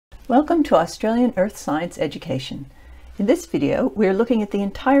Welcome to Australian Earth Science Education. In this video, we are looking at the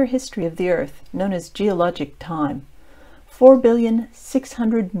entire history of the Earth, known as geologic time.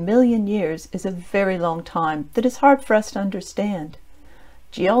 4,600,000,000 years is a very long time that is hard for us to understand.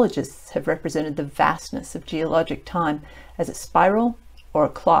 Geologists have represented the vastness of geologic time as a spiral or a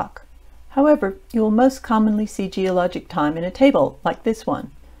clock. However, you will most commonly see geologic time in a table like this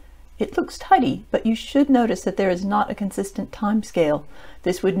one. It looks tidy, but you should notice that there is not a consistent time scale.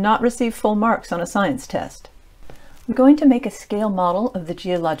 This would not receive full marks on a science test. We're going to make a scale model of the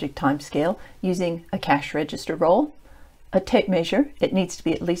geologic time scale using a cash register roll, a tape measure, it needs to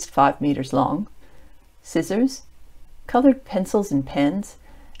be at least 5 meters long, scissors, colored pencils and pens,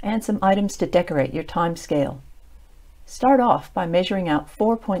 and some items to decorate your time scale. Start off by measuring out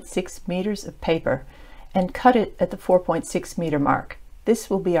 4.6 meters of paper and cut it at the 4.6 meter mark.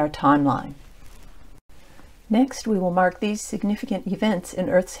 This will be our timeline. Next, we will mark these significant events in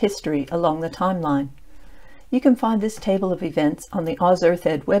Earth's history along the timeline. You can find this table of events on the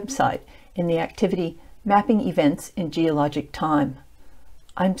AusEarthEd website in the activity Mapping Events in Geologic Time.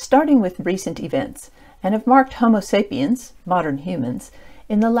 I'm starting with recent events and have marked Homo sapiens, modern humans,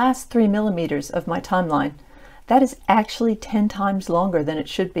 in the last 3 millimeters of my timeline. That is actually 10 times longer than it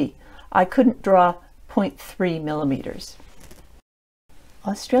should be. I couldn't draw 0.3 millimeters.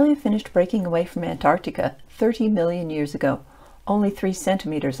 Australia finished breaking away from Antarctica 30 million years ago, only 3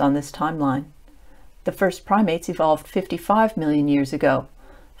 centimeters on this timeline. The first primates evolved 55 million years ago,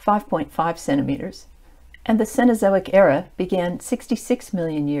 5.5 centimeters, and the Cenozoic era began 66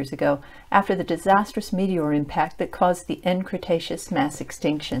 million years ago after the disastrous meteor impact that caused the end Cretaceous mass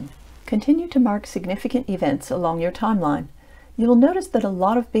extinction. Continue to mark significant events along your timeline. You will notice that a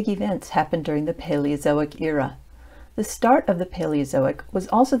lot of big events happened during the Paleozoic era. The start of the Paleozoic was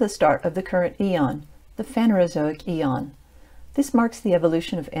also the start of the current eon, the Phanerozoic eon. This marks the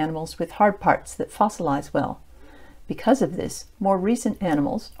evolution of animals with hard parts that fossilize well. Because of this, more recent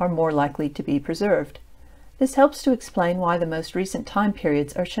animals are more likely to be preserved. This helps to explain why the most recent time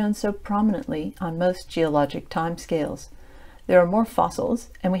periods are shown so prominently on most geologic time scales. There are more fossils,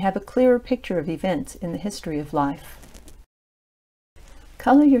 and we have a clearer picture of events in the history of life.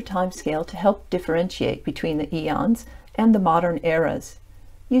 Color your timescale to help differentiate between the eons and the modern eras.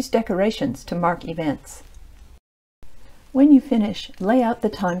 Use decorations to mark events. When you finish, lay out the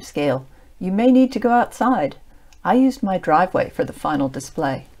timescale. You may need to go outside. I used my driveway for the final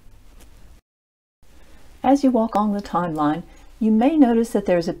display. As you walk on the timeline, you may notice that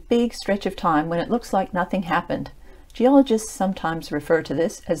there is a big stretch of time when it looks like nothing happened. Geologists sometimes refer to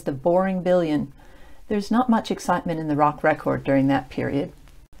this as the boring billion. There's not much excitement in the rock record during that period.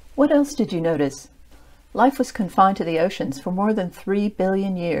 What else did you notice? Life was confined to the oceans for more than 3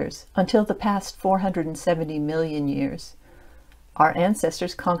 billion years, until the past 470 million years. Our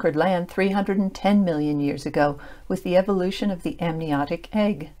ancestors conquered land 310 million years ago with the evolution of the amniotic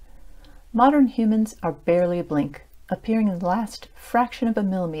egg. Modern humans are barely a blink, appearing in the last fraction of a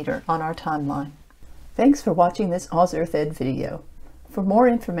millimeter on our timeline. Thanks for watching this AusEarthEd video. For more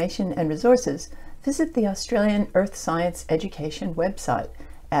information and resources, visit the Australian Earth Science Education website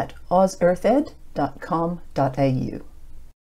at ausearthed.com.au.